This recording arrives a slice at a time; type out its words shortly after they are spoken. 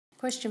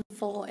Question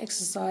 4,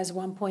 exercise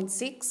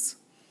 1.6.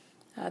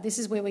 This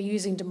is where we're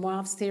using de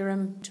Moivres'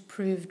 theorem to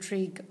prove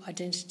trig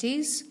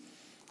identities.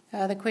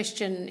 The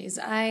question is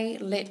A,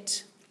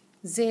 let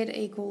z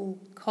equal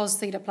cos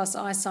theta plus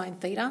I sin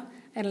theta,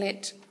 and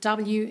let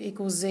w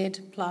equal z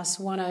plus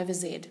 1 over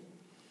z.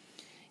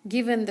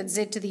 Given that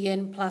z to the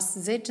n plus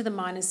z to the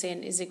minus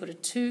n is equal to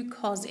 2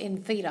 cos n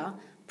theta,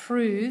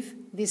 prove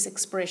this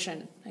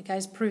expression. Okay,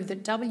 so prove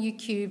that w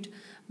cubed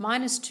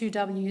minus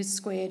 2w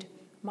squared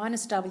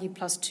minus w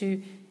plus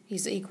 2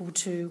 is equal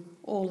to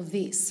all of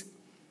this.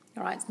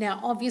 All right, now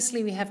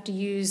obviously we have to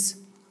use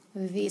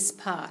this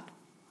part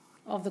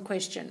of the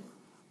question,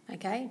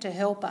 okay, to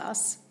help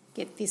us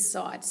get this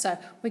side. So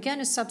we're going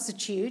to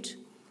substitute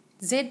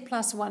z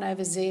plus 1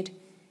 over z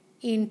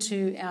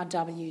into our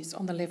w's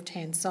on the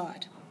left-hand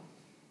side.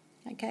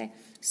 Okay,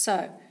 so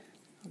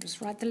I'll just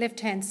write the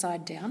left-hand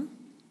side down.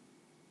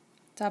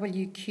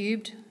 W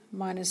cubed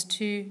minus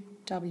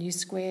 2w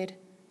squared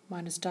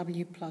minus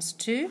w plus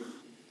 2.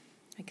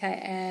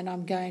 Okay, and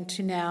I'm going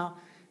to now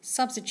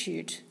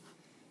substitute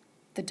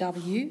the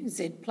w,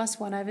 z plus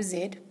 1 over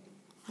z,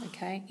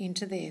 okay,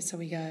 into there. So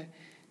we go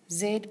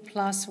z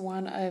plus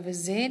 1 over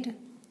z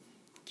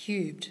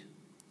cubed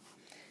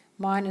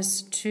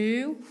minus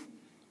 2,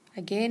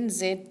 again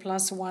z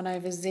plus 1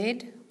 over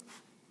z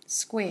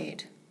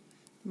squared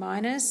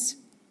minus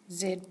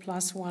z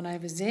plus 1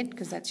 over z,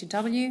 because that's your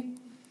w,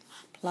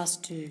 plus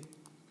 2.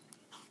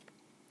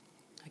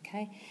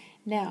 Okay,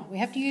 now we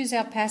have to use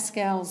our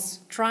Pascal's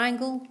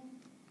triangle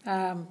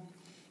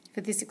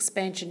for this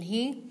expansion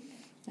here.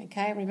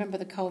 Okay, remember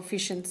the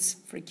coefficients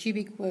for a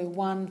cubic were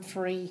 1,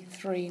 3,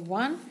 3,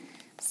 1.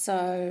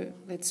 So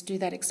let's do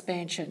that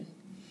expansion.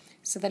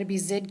 So that'll be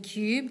z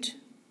cubed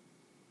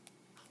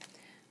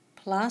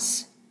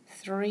plus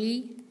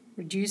 3,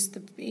 reduce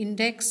the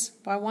index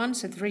by 1,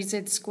 so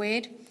 3z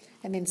squared,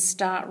 and then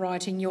start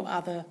writing your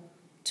other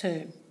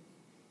term,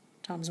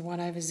 times 1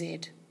 over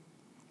z.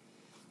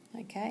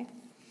 Okay,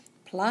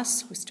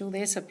 plus, we're still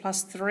there, so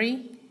plus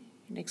 3,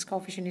 next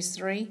coefficient is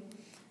 3.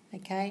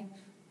 Okay,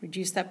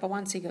 reduce that by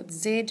 1, so you got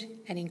z,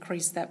 and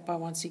increase that by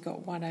 1, so you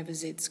got 1 over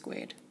z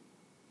squared.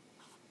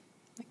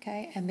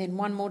 Okay, and then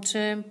one more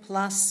term,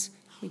 plus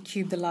we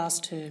cube the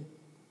last term.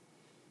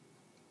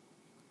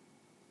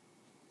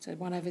 So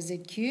 1 over z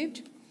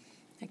cubed.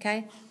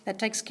 Okay, that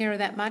takes care of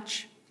that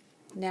much.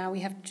 Now we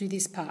have to do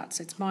this part.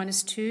 So it's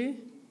minus 2,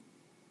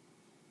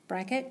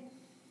 bracket,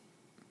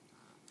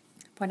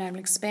 polynomial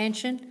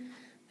expansion.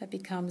 That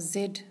becomes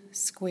z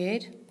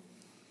squared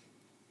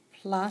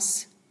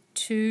plus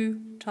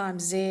 2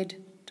 times z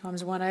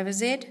times 1 over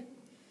z,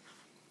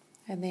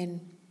 and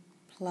then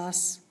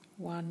plus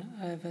 1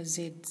 over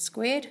z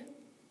squared.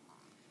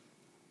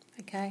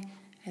 Okay,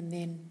 and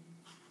then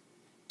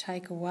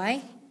take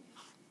away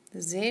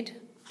the z,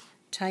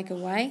 take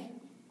away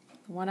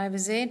the 1 over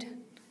z,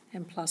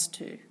 and plus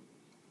 2.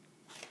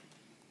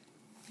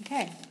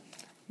 Okay,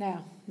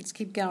 now let's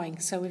keep going.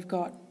 So we've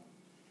got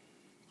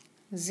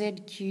z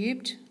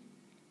cubed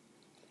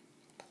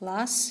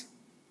plus,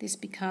 this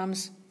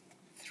becomes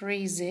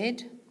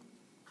 3z,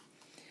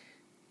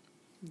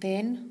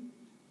 then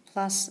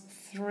plus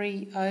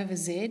 3 over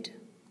z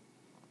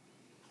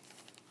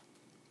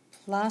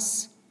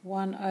plus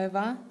 1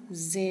 over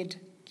z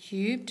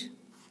cubed.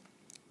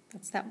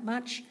 That's that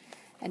much.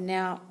 And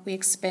now we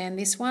expand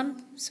this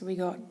one. So we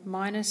got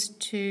minus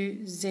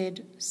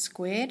 2z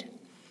squared.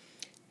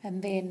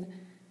 And then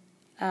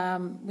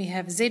we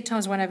have z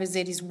times 1 over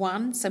z is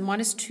 1. So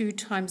minus 2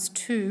 times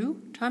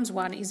 2 times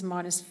 1 is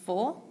minus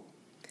 4.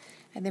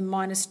 And then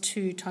minus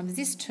 2 times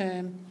this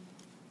term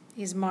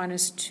is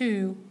minus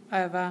 2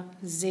 over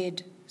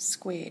z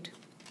squared.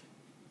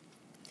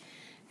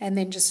 And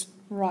then just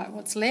write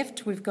what's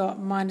left. We've got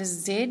minus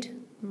z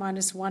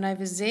minus 1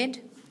 over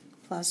z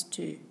plus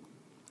 2.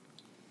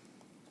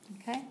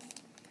 Okay.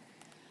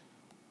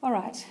 All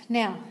right.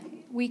 Now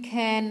we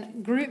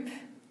can group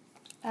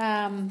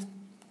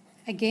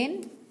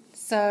again.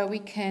 So we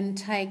can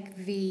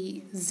take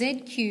the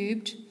z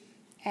cubed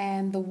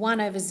and the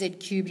 1 over z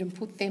cubed and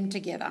put them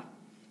together.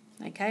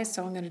 Okay,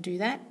 so I'm going to do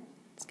that.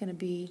 It's going to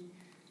be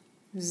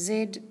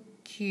z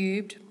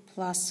cubed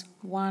plus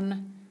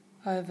 1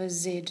 over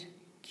z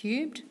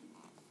cubed.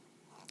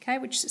 Okay,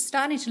 which is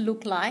starting to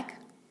look like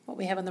what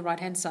we have on the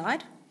right-hand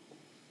side.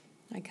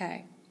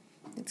 Okay,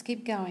 let's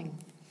keep going.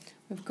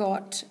 We've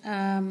got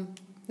the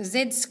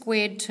z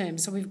squared term.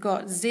 So we've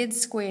got z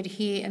squared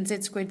here and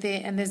z squared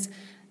there, and there's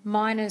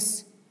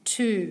minus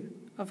 2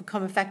 of a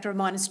common factor of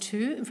minus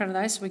 2 in front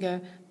of those. So we go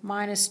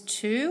minus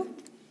 2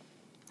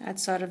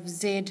 outside of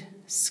z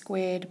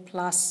squared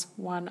plus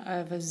 1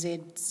 over z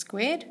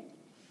squared.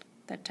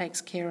 That takes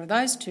care of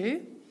those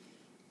two.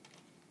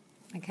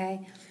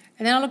 Okay,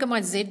 and then I look at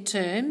my z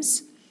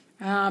terms.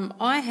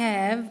 I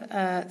have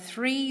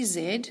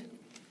 3z,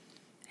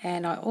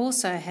 and I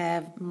also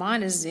have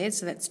minus z,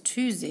 so that's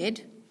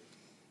 2z.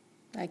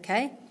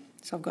 Okay,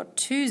 so I've got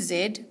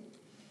 2z,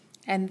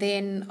 and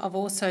then I've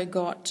also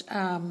got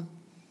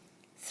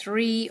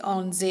 3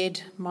 on z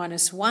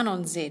minus 1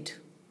 on z.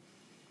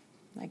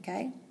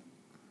 Okay,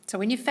 So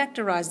when you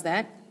factorise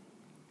that,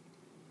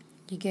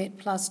 you get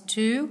plus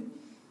 2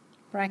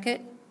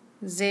 bracket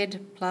z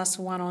plus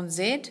 1 on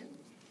z.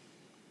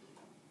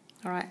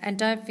 All right, and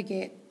don't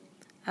forget,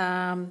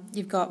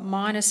 you've got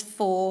minus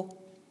 4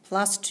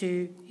 plus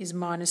 2 is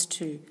minus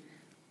 2.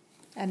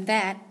 And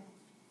that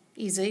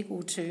is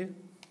equal to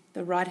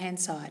the right-hand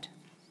side.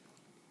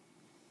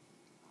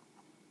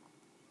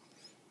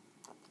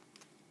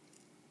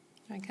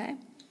 Okay,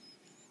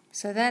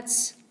 so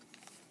that's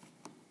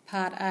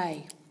part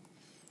A.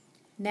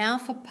 Now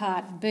for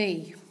part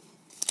B.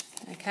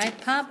 Okay,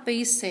 part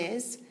B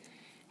says,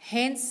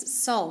 hence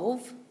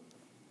solve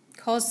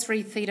cos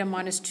 3 theta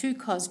minus 2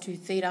 cos 2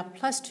 theta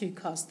plus 2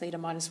 cos theta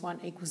minus 1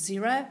 equals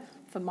 0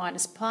 for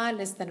minus pi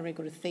less than or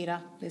equal to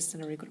theta less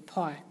than or equal to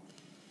pi.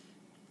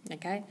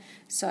 Okay,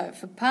 so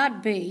for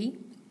part B,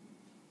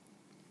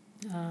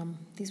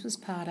 this was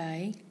part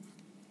A,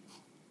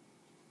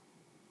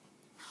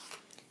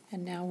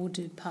 and now we'll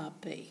do part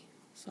B.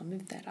 So I'll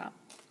move that up.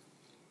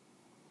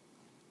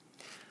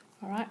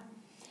 All right,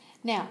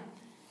 now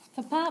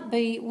for part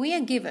B, we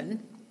are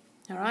given,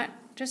 all right,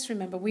 just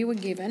remember we are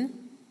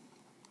given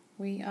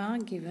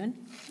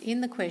in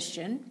the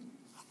question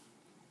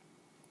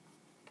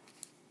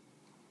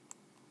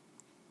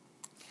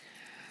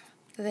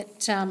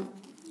that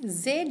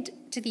z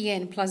to the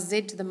n plus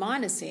z to the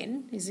minus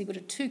n is equal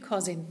to 2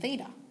 cos n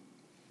theta.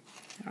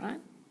 All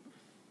right.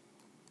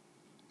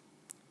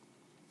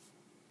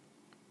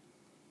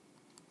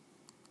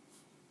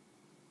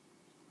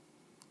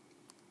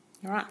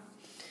 All right.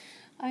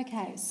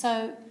 Okay,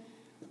 so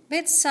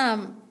let's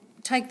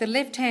take the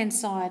left-hand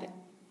side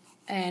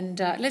and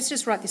let's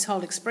just write this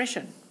whole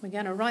expression. We're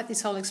going to write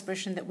this whole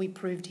expression that we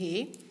proved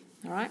here.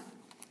 All right.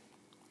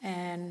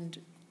 And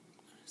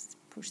let's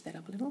push that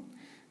up a little.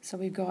 So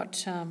we've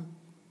got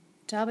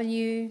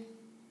w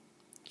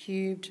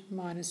cubed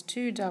minus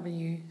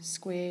 2w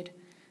squared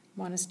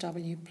minus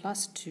w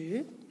plus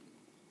 2,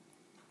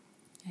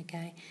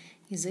 okay,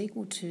 is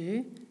equal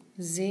to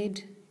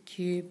z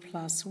cubed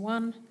plus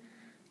 1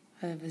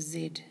 over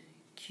z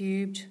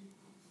cubed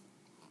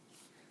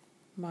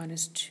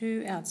minus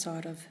 2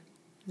 outside of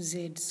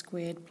z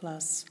squared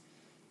plus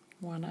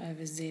 1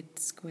 over z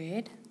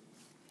squared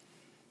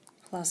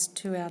plus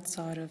 2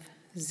 outside of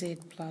z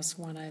plus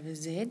 1 over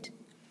z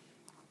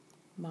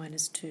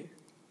minus 2.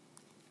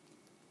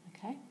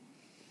 Okay.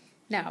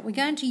 Now we're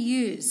going to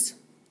use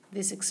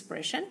this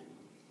expression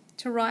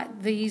to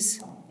write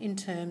these in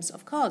terms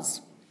of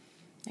cos.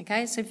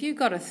 Okay, so if you've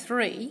got a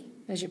 3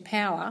 as your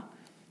power,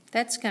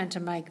 that's going to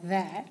make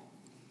that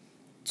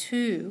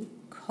 2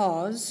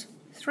 cos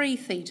 3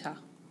 theta.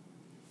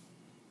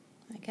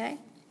 Okay,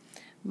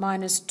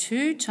 minus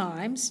 2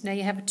 times, now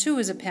you have a 2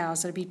 as a power,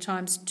 so it'll be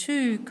times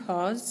 2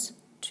 cos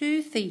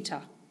 2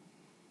 theta.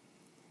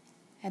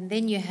 And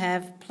then you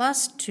have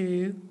plus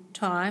 2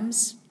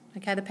 times,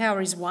 okay, the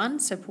power is 1,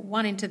 so put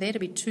 1 into there to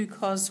be 2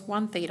 cos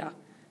 1 theta,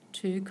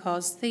 2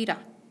 cos theta.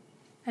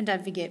 And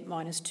don't forget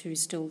minus 2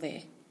 is still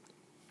there.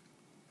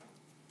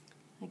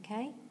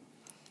 Okay,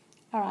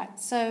 all right,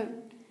 so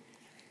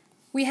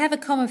we have a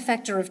common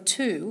factor of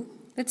 2.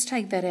 Let's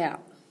take that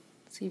out.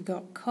 So you've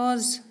got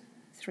cos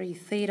 3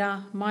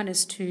 theta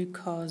minus 2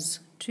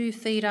 cos 2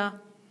 theta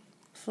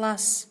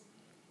plus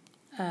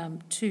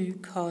 2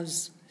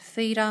 cos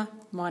theta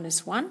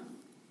minus 1.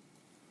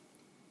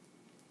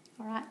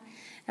 All right,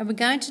 and we're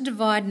going to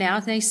divide now.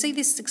 Now you see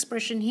this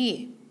expression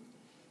here.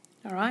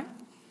 All right,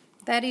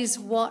 that is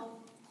what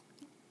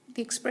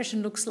the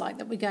expression looks like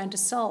that we're going to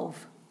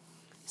solve.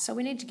 So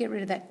we need to get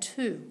rid of that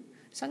 2.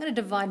 So I'm going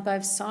to divide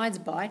both sides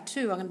by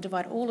 2. I'm going to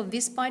divide all of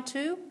this by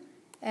 2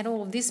 and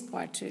all of this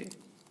by 2.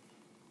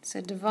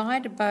 So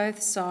divide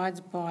both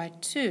sides by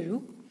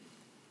 2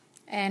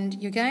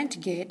 and you're going to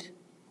get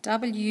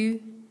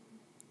w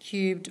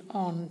cubed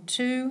on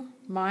 2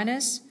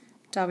 minus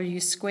w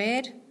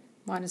squared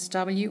minus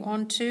w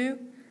on 2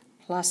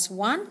 plus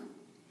 1,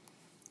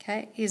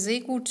 okay, is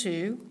equal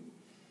to,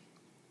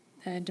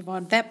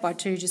 divide that by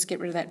 2, just get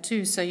rid of that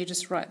 2, so you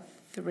just write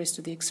the rest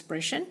of the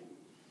expression.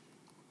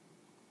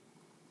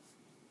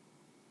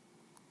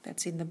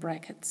 That's in the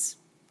brackets.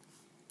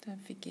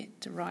 Don't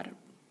forget to write it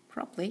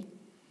properly.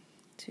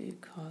 2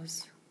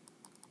 cos.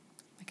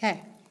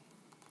 Okay.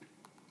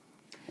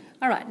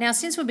 All right, now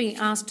since we're being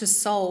asked to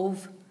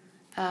solve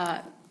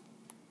that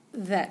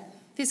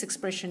this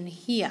expression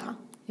here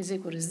is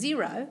equal to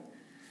 0,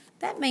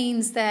 that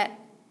means that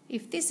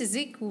if this is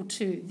equal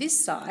to this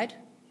side,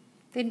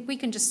 then we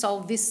can just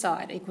solve this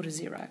side equal to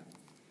 0.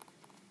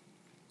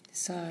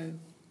 So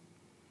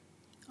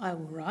I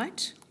will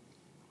write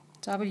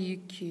w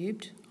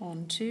cubed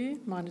on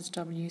 2 minus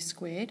w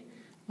squared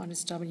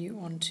minus w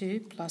on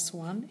 2 plus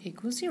 1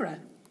 equals 0.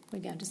 We're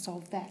going to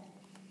solve that.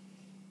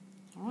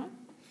 All right.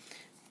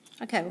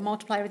 Okay, we'll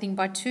multiply everything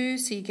by 2,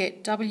 so you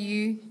get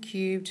w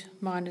cubed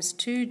minus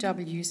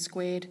 2w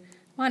squared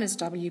minus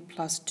w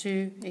plus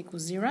 2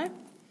 equals 0.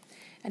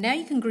 And now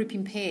you can group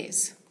in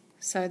pairs.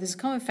 So there's a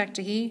common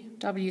factor here,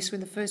 w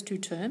squared, the first two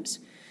terms,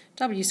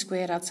 w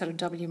squared outside of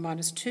w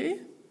minus 2.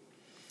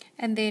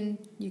 And then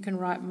you can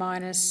write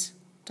minus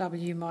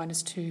w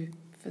minus 2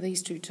 for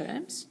these two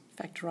terms.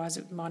 Factorise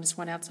it with minus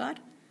 1 outside.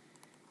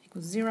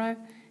 Equals 0.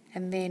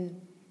 And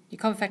then your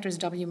common factor is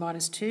w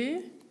minus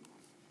 2.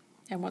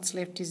 And what's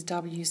left is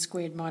w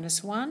squared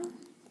minus 1,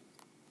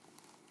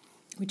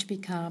 which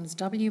becomes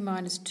w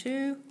minus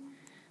 2,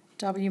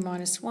 w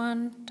minus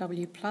 1,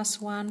 w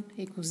plus 1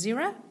 equals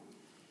 0.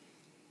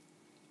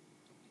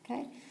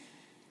 Okay.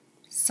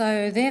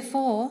 So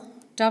therefore,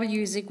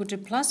 w is equal to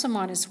plus or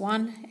minus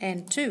 1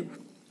 and 2.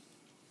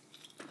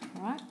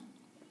 All right.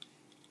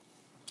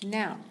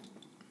 Now,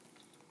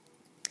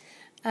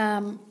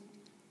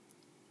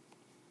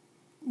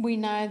 we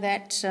know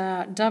that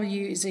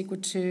w is equal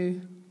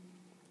to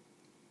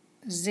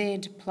z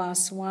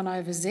plus 1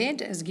 over z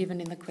as given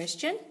in the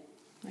question,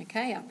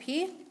 okay, up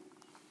here.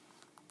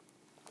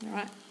 All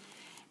right.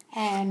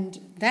 And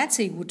that's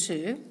equal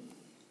to,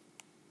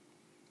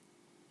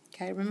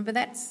 okay, remember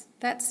that's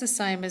the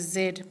same as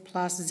z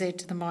plus z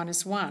to the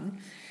minus 1.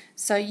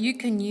 So you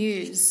can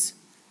use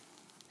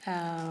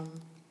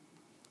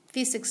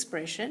this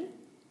expression,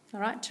 all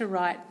right, to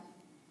write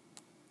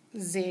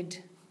z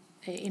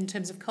in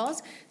terms of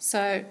cos.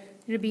 So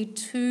it'll be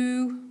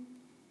 2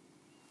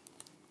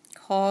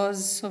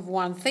 cos of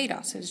 1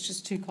 theta, so it's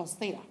just 2 cos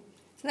theta.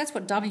 So that's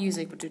what w is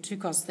equal to, 2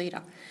 cos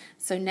theta.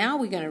 So now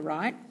we're going to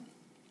write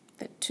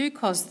that 2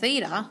 cos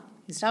theta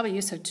is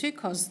w, so 2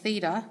 cos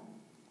theta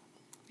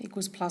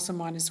equals plus or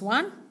minus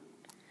 1,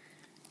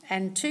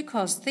 and 2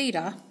 cos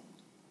theta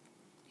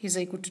is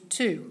equal to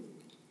 2.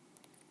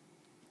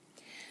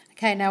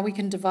 Okay, now we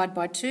can divide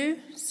by 2,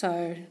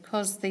 so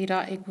cos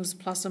theta equals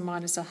plus or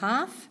minus a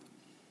half,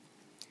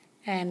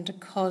 and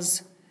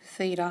cos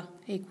theta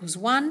equals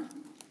 1.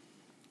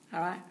 All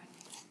right,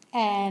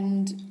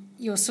 and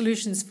your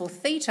solutions for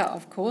theta,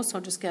 of course,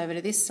 I'll just go over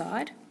to this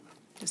side,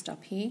 just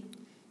up here,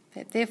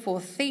 that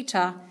therefore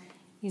theta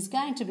is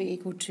going to be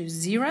equal to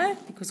 0,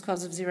 because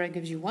cos of 0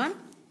 gives you 1,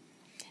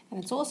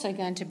 and it's also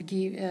going to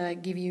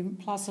give you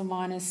plus or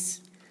minus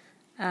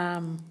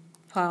pi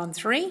on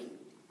 3,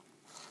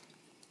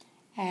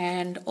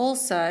 and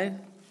also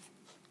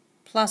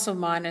plus or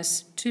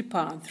minus 2 pi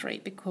on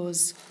 3,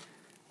 because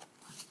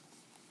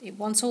it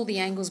wants all the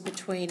angles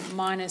between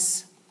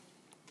minus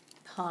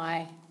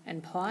pi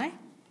and pi,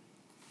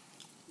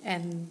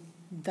 and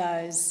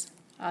those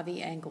are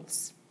the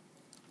angles.